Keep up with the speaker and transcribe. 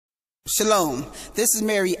Shalom, this is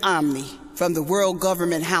Mary Omni from the World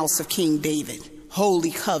Government House of King David,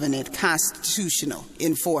 Holy Covenant Constitutional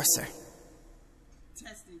Enforcer.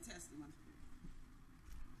 Testing.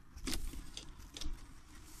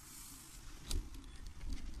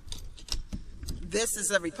 This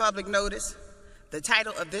is a Republic Notice. The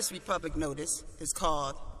title of this Republic Notice is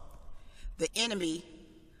called "The Enemy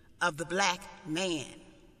of the Black Man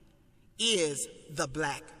is the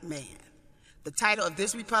Black Man." The title of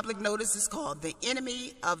this Republic Notice is called "The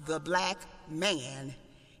Enemy of the Black Man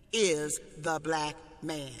is the Black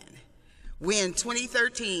Man." In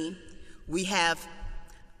 2013, we have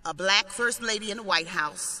a black First Lady in the White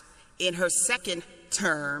House in her second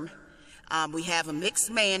term. We have a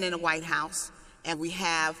mixed man in the White House, and we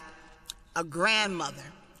have a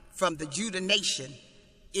grandmother from the Judah Nation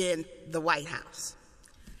in the White House.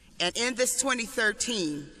 And in this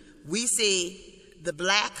 2013, we see the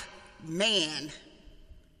black man,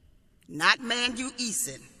 not man you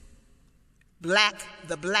Eason,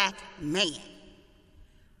 the black man,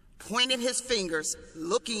 pointing his fingers,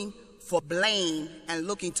 looking for blame and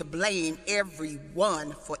looking to blame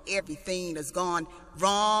everyone for everything that's gone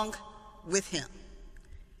wrong with him.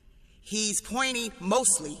 He's pointing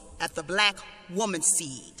mostly at the black woman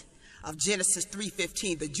seed of Genesis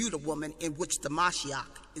 3:15, the Judah woman in which the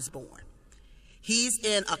Mashiach is born. He's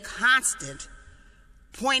in a constant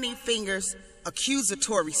pointing fingers,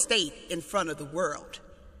 accusatory state in front of the world,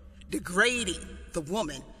 degrading the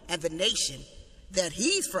woman and the nation that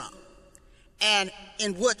he's from and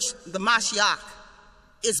in which the Mashiach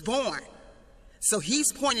is born. So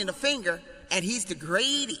he's pointing a finger and he's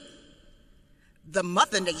degrading the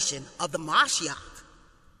mother nation of the Mashiach.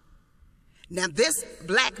 Now this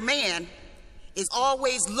black man is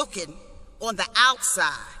always looking on the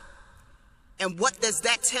outside. And what does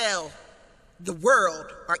that tell the world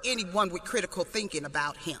or anyone with critical thinking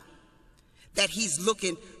about him? That he's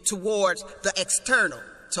looking towards the external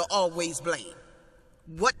to always blame.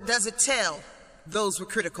 What does it tell those with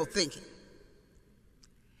critical thinking?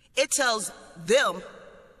 It tells them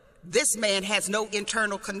this man has no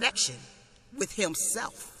internal connection with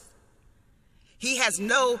himself. He has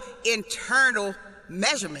no internal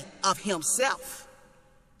measurement of himself.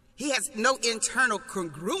 He has no internal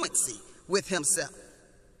congruency with himself.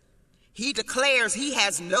 He declares he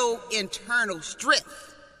has no internal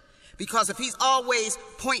strength, because if he's always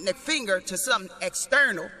pointing a finger to something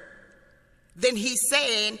external, then he's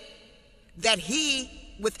saying that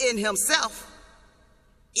he within himself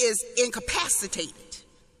is incapacitated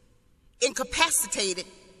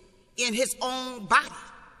in his own body,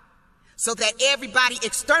 so that everybody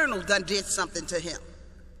external done did something to him,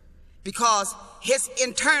 because his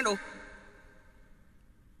internal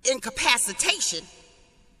incapacitation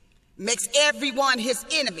makes everyone his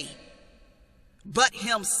enemy but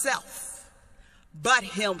himself.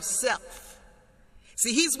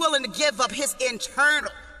 See, he's willing to give up his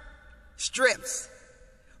internal strengths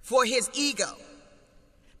for his ego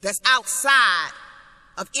that's outside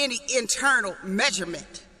of any internal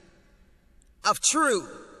measurement of true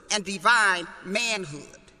and divine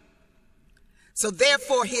manhood. So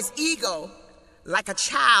therefore his ego, like a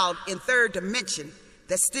child in third dimension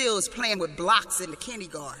that still is playing with blocks in the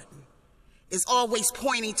kindergarten, is always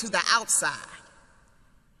pointing to the outside.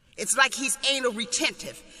 It's like he's anal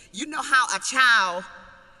retentive. You know how a child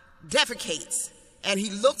defecates and he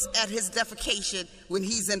looks at his defecation when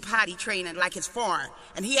he's in potty training like it's foreign,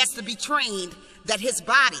 and he has to be trained that his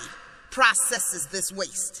body processes this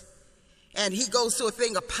waste. And he goes to a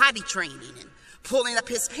thing of potty training and pulling up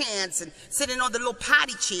his pants and sitting on the little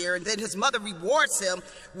potty chair, and then his mother rewards him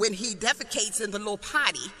when he defecates in the little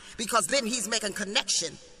potty, because then he's making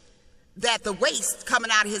connection that the waste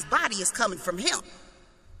coming out of his body is coming from him.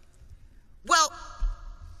 Well,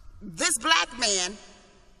 this black man,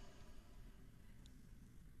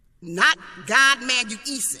 not God man you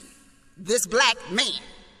Eason, this black man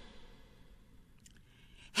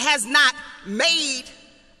has not made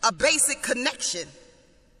a basic connection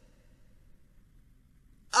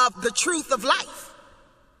of the truth of life.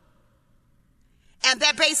 And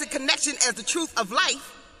that basic connection as the truth of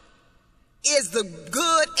life is the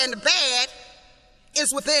good and the bad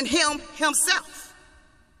is within himself.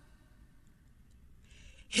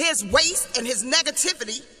 His waste and his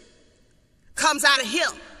negativity comes out of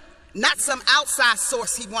him, not some outside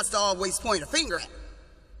source he wants to always point a finger at.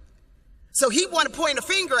 So he want to point a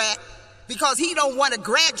finger at because he don't want to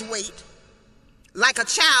graduate like a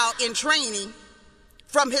child in training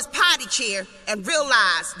from his potty chair and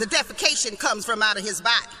realize the defecation comes from out of his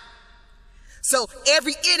body. So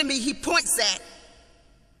every enemy he points at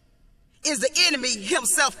is the enemy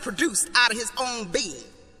himself produced out of his own being.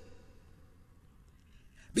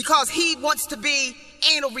 because he wants to be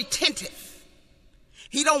anal retentive.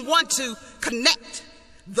 He don't want to connect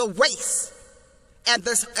the waste and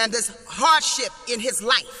this hardship in his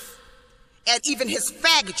life, and even his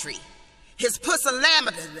faggotry, his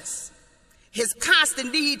pusillanimousness, his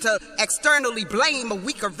constant need to externally blame a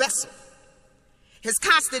weaker vessel, his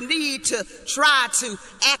constant need to try to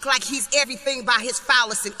act like he's everything by his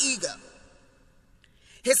phallus and ego,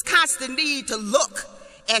 his constant need to look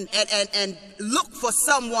and look for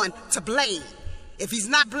someone to blame. If he's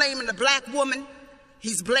not blaming the black woman,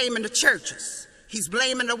 he's blaming the churches. He's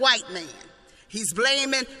blaming the white man. He's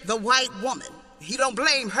blaming the white woman. He don't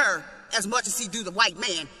blame her as much as he do the white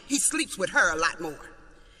man. He sleeps with her a lot more.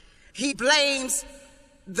 He blames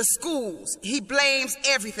the schools. He blames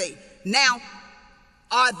everything. Now,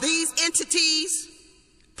 are these entities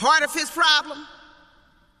part of his problem?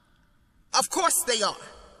 Of course they are.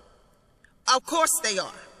 Of course they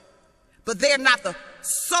are. But they're not the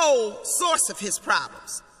sole source of his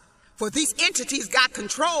problems. For these entities got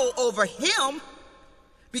control over him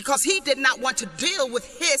because he did not want to deal with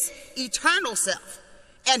his eternal self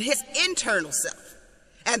and his internal self.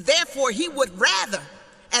 And therefore, he would rather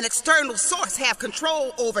an external source have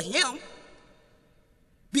control over him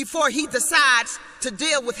before he decides to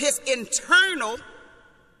deal with his internal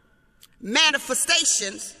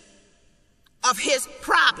manifestations of his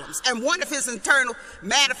problems. And one of his internal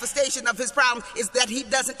manifestations of his problems is that he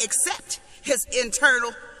doesn't accept his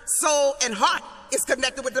internal soul and heart is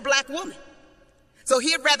connected with the black woman. So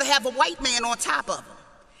he'd rather have a white man on top of him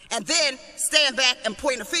and then stand back and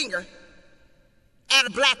point a finger at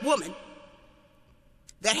a black woman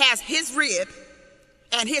that has his rib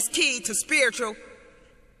and his key to spirituality,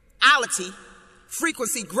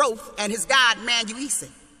 frequency, growth, and his God,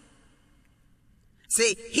 Manuisen.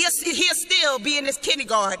 See, he'll still be in his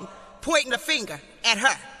kindergarten pointing a finger at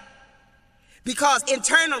her because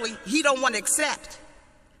internally he don't want to accept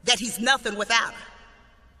that he's nothing without her.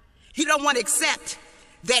 He don't want to accept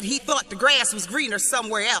that he thought the grass was greener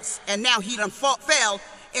somewhere else, and now he done fell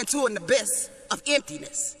into an abyss of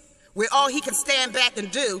emptiness, where all he can stand back and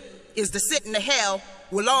do is to sit in the hell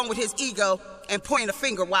along with his ego and point a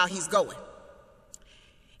finger while he's going.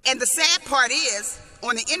 And the sad part is,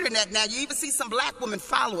 on the internet now, you even see some black women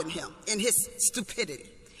following him in his stupidity,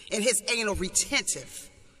 in his anal retentive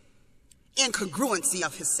incongruency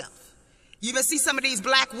of himself. You even see some of these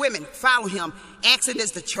black women follow him, asking,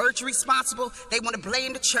 is the church responsible? They want to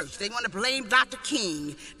blame the church. They want to blame Dr.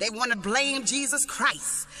 King. They want to blame Jesus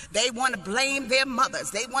Christ. They want to blame their mothers.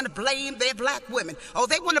 They want to blame their black women. Oh,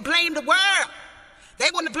 they want to blame the world. They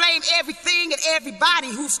want to blame everything and everybody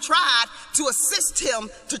who's tried to assist him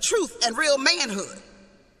to truth and real manhood.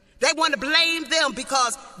 They want to blame them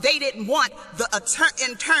because they didn't want the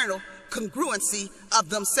internal congruency of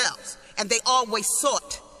themselves. And they always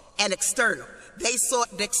sought an external. They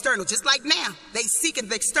sought the external, just like now. They seeking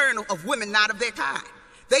the external of women not of their kind.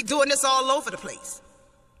 They doing this all over the place.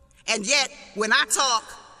 And yet, when I talk,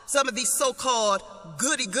 some of these so-called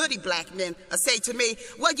goody-goody black men say to me,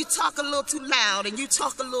 well, you talk a little too loud and you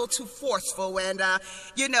talk a little too forceful, and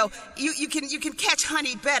you know, you can catch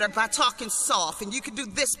honey better by talking soft, and you can do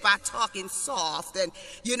this by talking soft, and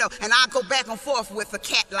you know, and I go back and forth with a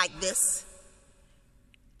cat like this,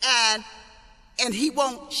 and he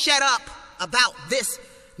won't shut up about this,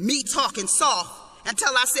 me talking soft, until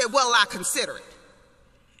I said, well, I consider it.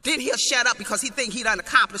 Then he'll shut up because he think he done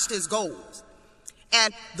accomplished his goals.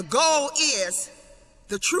 And the goal is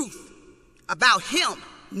the truth about him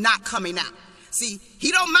not coming out. See,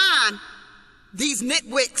 he don't mind these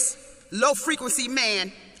nitwicks, low-frequency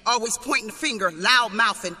men always pointing the finger,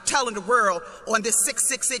 loud-mouthing, telling the world on this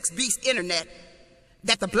 666 beast internet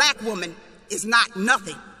that the black woman is not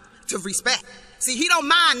nothing to respect. See, he don't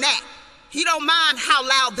mind that. He don't mind how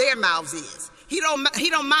loud their mouths is. He don't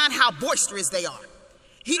mind how boisterous they are.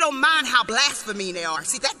 He don't mind how blaspheming they are.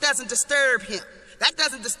 See, that doesn't disturb him. That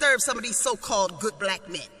doesn't disturb some of these so-called good black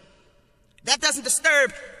men. That doesn't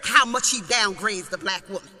disturb how much he downgrades the black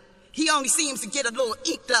woman. He only seems to get a little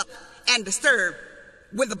inked up and disturbed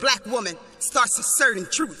when the black woman starts asserting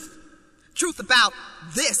truth. Truth about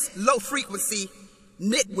this low-frequency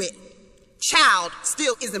nitwit child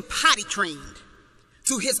still isn't potty trained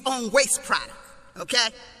to his own waste product, okay?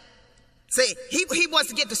 See, he wants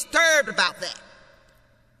to get disturbed about that.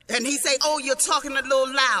 And he say, oh, you're talking a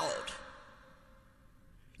little loud.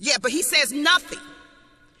 Yeah, but he says nothing.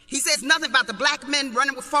 He says nothing about the black men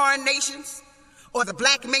running with foreign nations, or the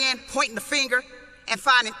black man pointing the finger and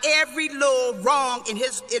finding every little wrong in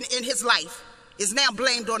his life is now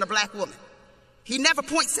blamed on a black woman. He never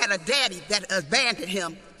points at a daddy that abandoned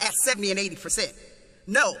him at 70 and 80%.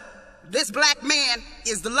 No, This black man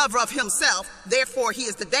is the lover of himself, therefore he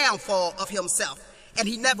is the downfall of himself. And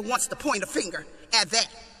he never wants to point a finger at that.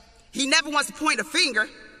 He never wants to point a finger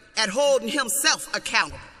at holding himself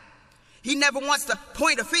accountable. He never wants to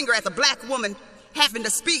point a finger at the black woman having to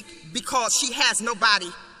speak because she has nobody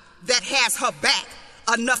that has her back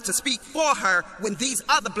enough to speak for her when these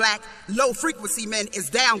other black low-frequency men is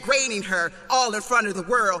downgrading her all in front of the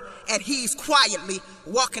world, and he's quietly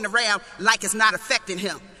walking around like it's not affecting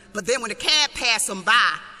him. But then when the cab passes him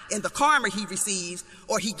by and the karma he receives,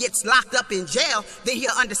 or he gets locked up in jail, then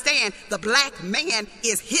he'll understand the black man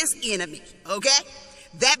is his enemy, okay?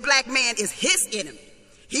 That black man is his enemy.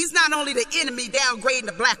 He's not only the enemy downgrading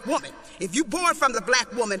the black woman. If you're born from the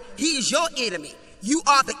black woman, he is your enemy. You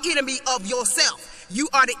are the enemy of yourself. You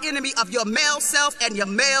are the enemy of your male self and your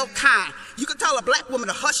male kind. You can tell a black woman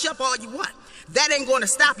to hush up all you want. That ain't going to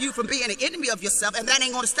stop you from being an enemy of yourself, and that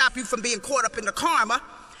ain't going to stop you from being caught up in the karma,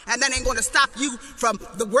 and that ain't going to stop you from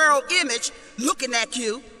the world image looking at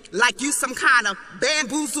you like you some kind of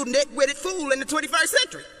bamboozled, nitwitted fool in the 21st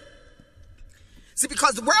century. See,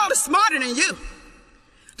 because the world is smarter than you.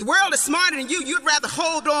 The world is smarter than you. You'd rather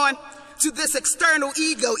hold on to this external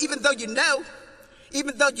ego, even though you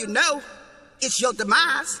know it's your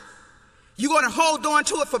demise. You're going to hold on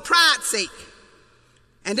to it for pride's sake.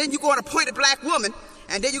 And then you're going to point a black woman,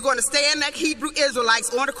 and then you're going to stand like Hebrew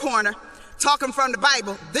Israelites on the corner talking from the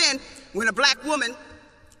Bible. Then when a black woman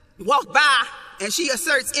walks by and she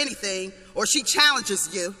asserts anything or she challenges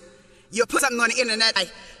you, you'll put something on the internet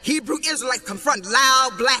like Hebrew Israelites confront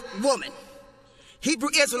loud black woman. Hebrew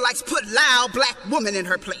Israelites put loud black woman in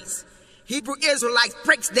her place. Hebrew Israelites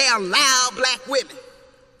breaks down loud black women.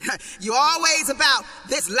 You're always about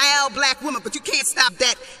this loud black woman, but you can't stop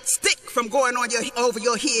that stick from going on over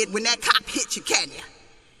your head when that cop hits you, can you?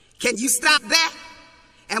 Can you stop that?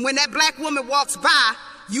 And when that black woman walks by,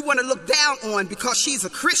 you want to look down on because she's a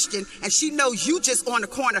Christian and she knows you just on the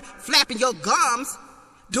corner flapping your gums,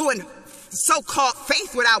 doing so-called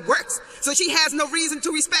faith without works. So she has no reason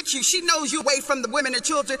to respect you. She knows you away from the women and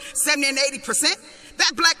children 70 and 80%.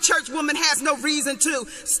 That black church woman has no reason to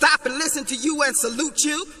stop and listen to you and salute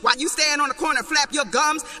you while you stand on the corner and flap your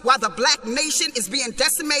gums while the black nation is being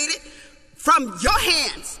decimated from your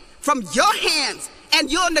hands and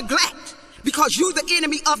your neglect, because you're the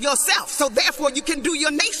enemy of yourself. So therefore you can do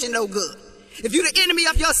your nation no good. If you're the enemy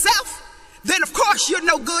of yourself, then of course you're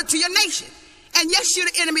no good to your nation. And yes, you're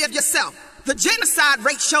the enemy of yourself. The genocide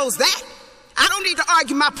rate shows that. I don't need to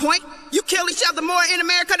argue my point. You kill each other more in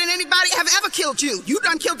America than anybody have ever killed you. You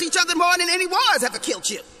done killed each other more than any wars ever killed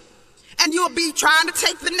you. And you'll be trying to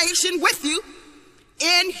take the nation with you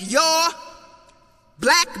in your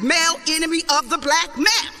black male enemy of the black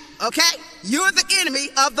male, okay? You're the enemy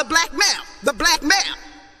of the black male.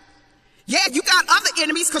 Yeah, you got other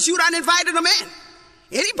enemies because you done invited them in.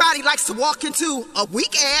 Anybody likes to walk into a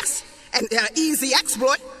weak ass and easy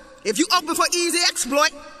exploit. If you open for easy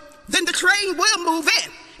exploit, then the train will move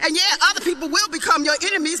in. And yeah, other people will become your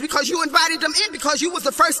enemies because you invited them in, because you was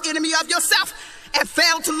the first enemy of yourself and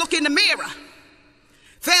failed to look in the mirror.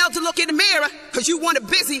 Failed to look in the mirror because you wanted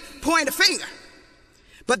busy pointing a finger.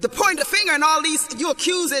 But the point of the finger and all these you're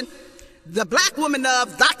accusing the black woman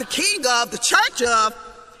of, Dr. King of, the church of,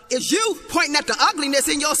 is you pointing at the ugliness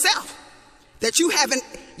in yourself that you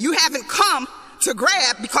haven't come to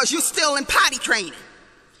grab because you're still in potty training.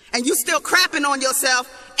 And you still crapping on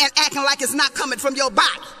yourself and acting like it's not coming from your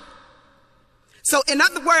body. So in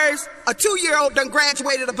other words, a 2-year-old done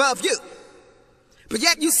graduated above you. But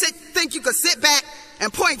yet you think you could sit back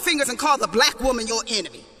and point fingers and call the black woman your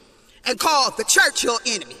enemy, and call the church your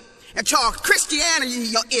enemy, and call Christianity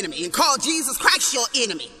your enemy, and call Jesus Christ your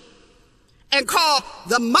enemy, and call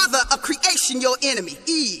the mother of creation your enemy,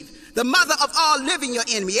 Eve, the mother of all living your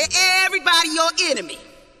enemy, everybody your enemy.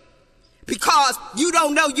 Because you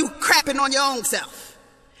don't know you crapping on your own self.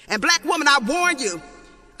 And black woman, I warn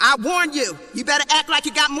you, you better act like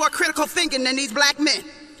you got more critical thinking than these black men.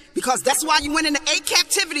 Because that's why you went into 8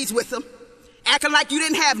 captivities with them, acting like you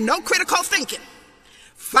didn't have no critical thinking.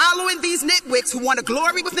 Following these nitwicks who want to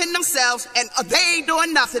glory within themselves, and they ain't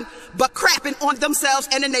doing nothing but crapping on themselves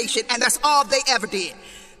and the nation, and that's all they ever did.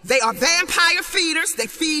 They are vampire feeders, they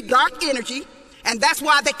feed dark energy, and that's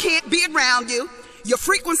why they can't be around you. Your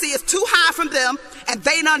frequency is too high from them, and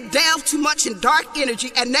they done delve too much in dark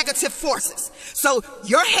energy and negative forces. So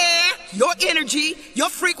your hair, your energy, your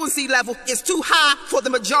frequency level is too high for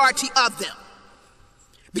the majority of them.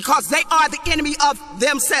 Because they are the enemy of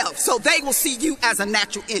themselves, so they will see you as a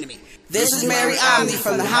natural enemy. This is Mary Omni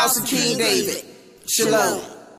from the House of King David. Shalom.